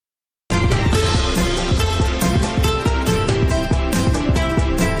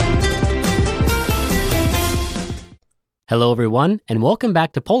Hello, everyone, and welcome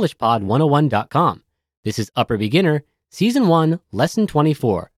back to PolishPod101.com. This is Upper Beginner, Season 1, Lesson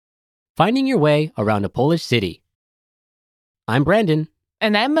 24, Finding Your Way Around a Polish City. I'm Brandon.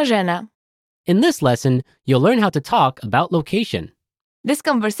 And I'm Marzena. In this lesson, you'll learn how to talk about location. This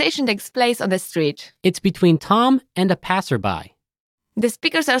conversation takes place on the street. It's between Tom and a passerby. The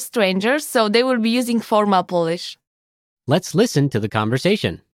speakers are strangers, so they will be using formal Polish. Let's listen to the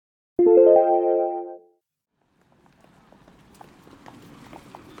conversation.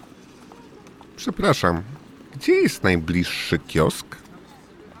 Przepraszam, gdzie jest najbliższy kiosk?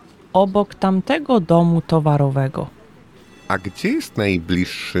 Obok tamtego domu towarowego. A gdzie jest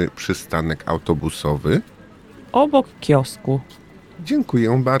najbliższy przystanek autobusowy? Obok kiosku.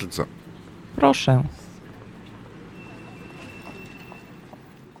 Dziękuję bardzo. Proszę.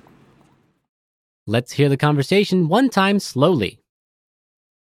 Let's hear the conversation one time slowly.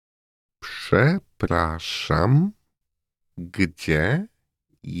 Przepraszam, gdzie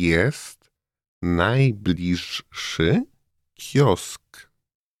jest najbliższy kiosk?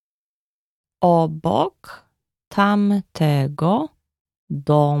 Obok tamtego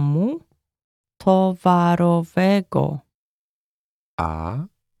domu towarowego. A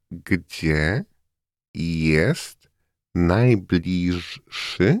gdzie jest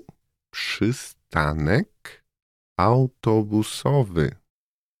najbliższy przystanek autobusowy?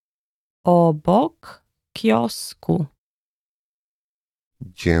 Obok kiosku.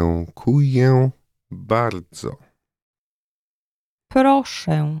 Dziękuję bardzo.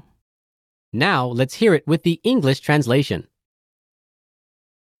 Proszę. Now, let's hear it with the English translation.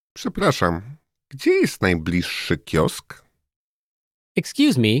 Przepraszam, gdzie jest najbliższy kiosk?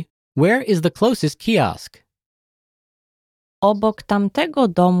 Excuse me, where is the closest kiosk? Obok tamtego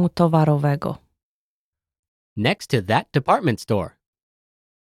domu towarowego. Next to that department store.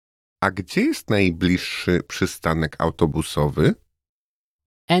 A gdzie jest najbliższy przystanek autobusowy?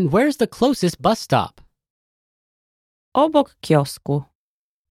 And where's the closest bus stop? Obok kiosku.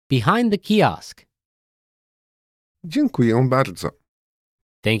 Behind the kiosk. Dziękuję bardzo.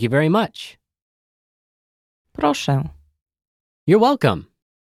 Thank you very much. Proszę. You're welcome.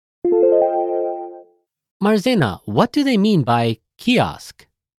 Marzena, what do they mean by kiosk?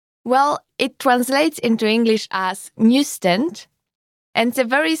 Well, it translates into English as newsstand, and it's a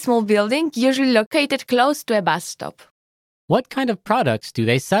very small building, usually located close to a bus stop. What kind of products do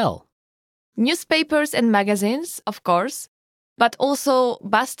they sell? Newspapers and magazines, of course, but also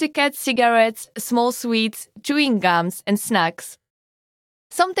bus tickets, cigarettes, small sweets, chewing gums, and snacks.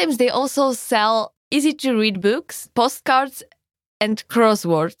 Sometimes they also sell easy-to-read books, postcards, and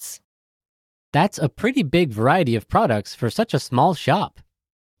crosswords. That's a pretty big variety of products for such a small shop.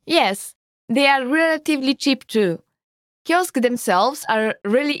 Yes, they are relatively cheap too. Kiosks themselves are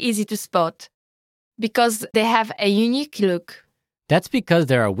really easy to spot because they have a unique look. That's because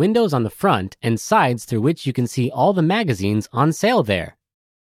there are windows on the front and sides through which you can see all the magazines on sale there.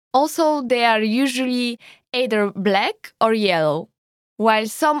 Also, they are usually either black or yellow, while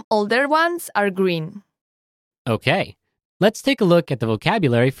some older ones are green. Okay, let's take a look at the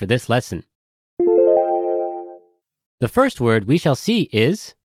vocabulary for this lesson. The first word we shall see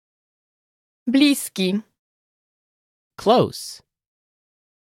is Bliski, close.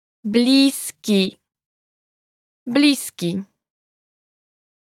 bliski, bliski.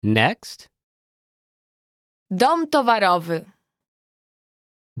 Next, Dom towarowy,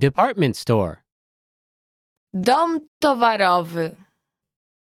 department store. dom towarowy,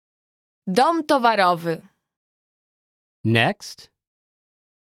 dom towarowy. Next,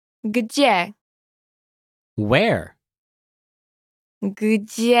 Gdzie, where.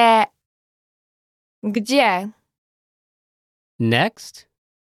 gdzie, gdzie. Next,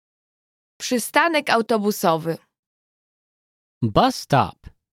 Przystanek autobusowy, bus stop.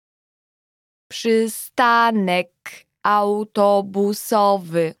 przystanek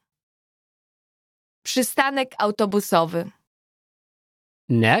autobusowy, przystanek autobusowy.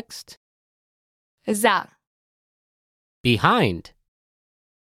 Next, Za, behind.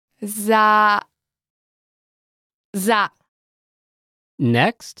 za.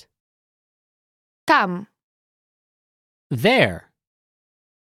 Next, Tam, there.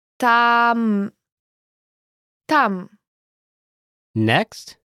 tam.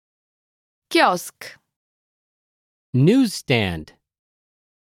 Next, Kiosk, newsstand.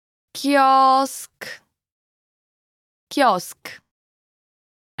 kiosk.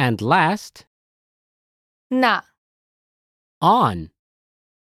 And last, Na, on.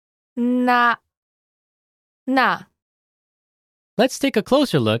 na. Let's take a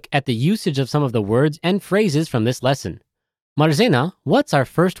closer look at the usage of some of the words and phrases from this lesson. Marzena, what's our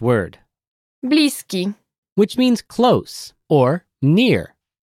first word? Bliski. which means close or near.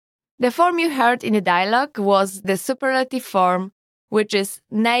 The form you heard in the dialogue was the superlative form, which is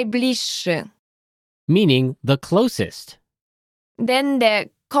najbliższy. Meaning the closest. Then the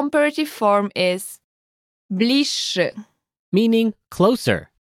comparative form is bliższy. Meaning closer.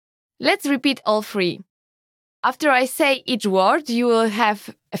 Let's repeat all three. After I say each word, you will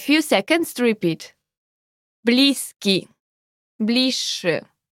have a few seconds to repeat. Bliski, bliższy,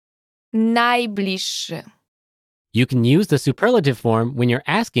 najbliższy. You can use the superlative form when you're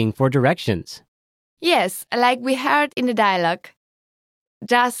asking for directions. Yes, like we heard in the dialogue.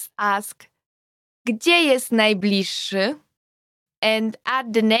 Just ask, gdzie jest najbliższy? And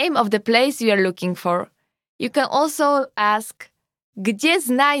add the name of the place you are looking for. You can also ask, gdzie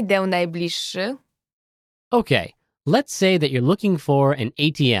znajdę najbliższy? Okay, let's say that you're looking for an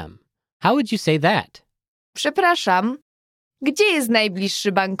ATM. How would you say that? Przepraszam, gdzie jest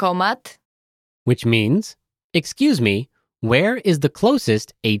najbliższy bankomat? Which means, excuse me, where is the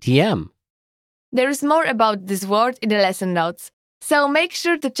closest ATM? There is more about this word in the lesson notes, so make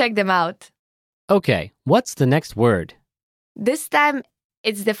sure to check them out. Okay, what's the next word? This time,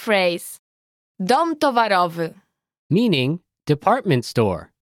 it's the phrase dom towarowy. Meaning department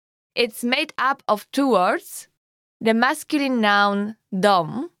store. It's made up of two words, the masculine noun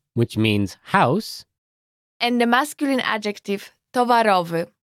dom Which means house, and the masculine adjective towarowy.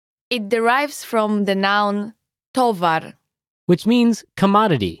 It derives from the noun towar. which means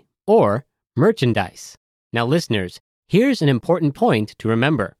commodity or merchandise. Now, listeners, here's an important point to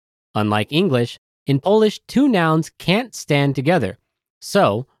remember. Unlike English, in Polish, two nouns can't stand together.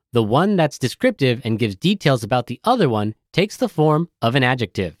 So, the one that's descriptive and gives details about the other one takes the form of an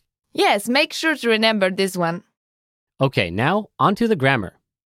adjective. Yes, make sure to remember this one. Okay, now onto the grammar.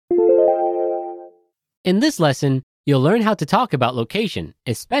 In this lesson, you'll learn how to talk about location,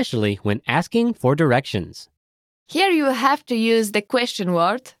 especially when asking for directions. Here you have to use the question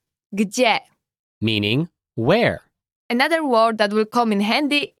word gdzie. Meaning where. Another word that will come in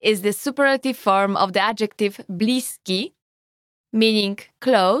handy is the superlative form of the adjective bliski, meaning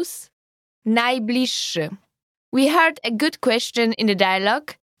close, najbliższy. We heard a good question in the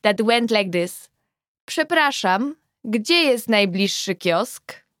dialogue that went like this. Przepraszam, gdzie jest najbliższy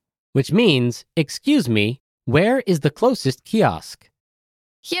kiosk? Which means, excuse me, where is the closest kiosk?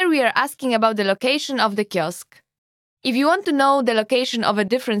 Here we are asking about the location of the kiosk. If you want to know the location of a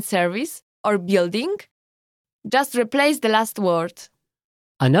different service or building, just replace the last word.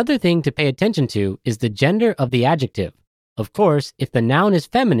 Another thing to pay attention to is the gender of the adjective. Of course, if the noun is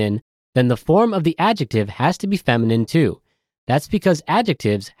feminine, then the form of the adjective has to be feminine too. That's because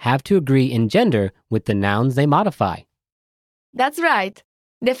adjectives have to agree in gender with the nouns they modify. That's right.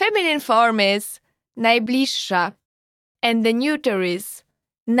 The feminine form is najbliższa and the neuter is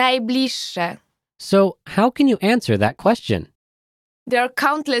najbliższe. So, how can you answer that question? There are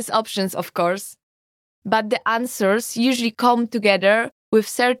countless options, of course, but the answers usually come together with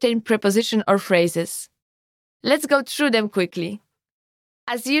certain preposition or phrases. Let's go through them quickly.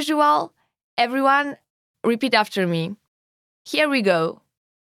 As usual, everyone repeat after me. Here we go.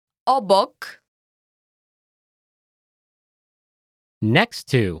 Obok, Next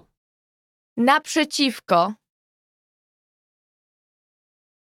to, naprzeciwko,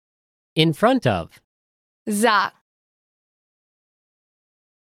 in front of, za,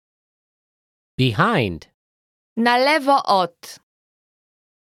 behind, na lewo od,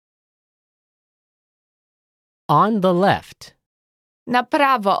 on the left, na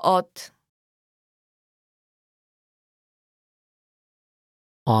prawo od,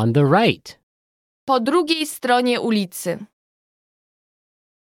 on the right, po drugiej stronie ulicy.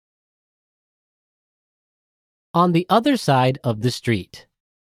 on the other side of the street.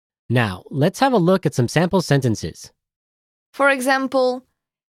 Now, let's have a look at some sample sentences. For example,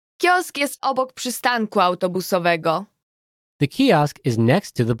 kiosk jest obok przystanku autobusowego. The kiosk is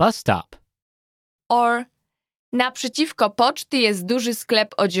next to the bus stop. Or naprzeciwko poczty jest duży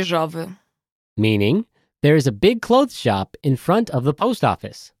sklep odzieżowy. Meaning, there is a big clothes shop in front of the post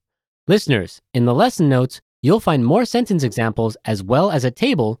office. Listeners, in the lesson notes, you'll find more sentence examples as well as a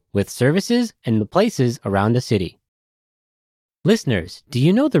table with services and the places around the city. Listeners, do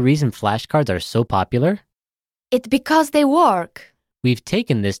you know the reason flashcards are so popular? It's because they work. We've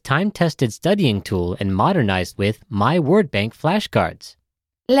taken this time-tested studying tool and modernized with My Word Bank flashcards.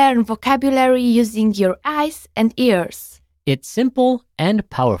 Learn vocabulary using your eyes and ears. It's simple and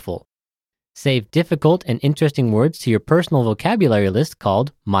powerful. Save difficult and interesting words to your personal vocabulary list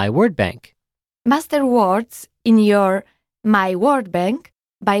called My Word Bank. Master words in your My Word Bank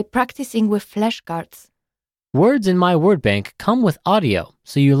by practicing with flashcards. Words in My Word Bank come with audio,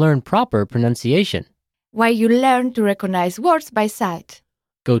 so you learn proper pronunciation. while you learn to recognize words by sight.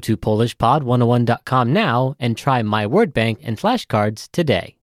 Go to PolishPod101.com now and try My Word Bank and flashcards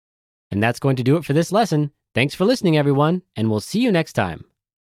today. And that's going to do it for this lesson. Thanks for listening, everyone, and we'll see you next time.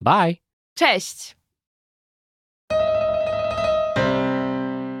 Bye. Cześć!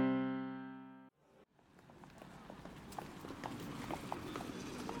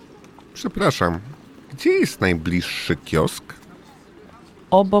 Przepraszam, gdzie jest najbliższy kiosk?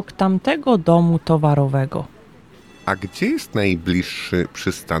 Obok tamtego domu towarowego. A gdzie jest najbliższy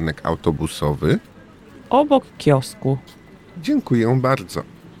przystanek autobusowy? Obok kiosku. Dziękuję bardzo.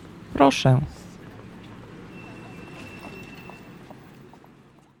 Proszę.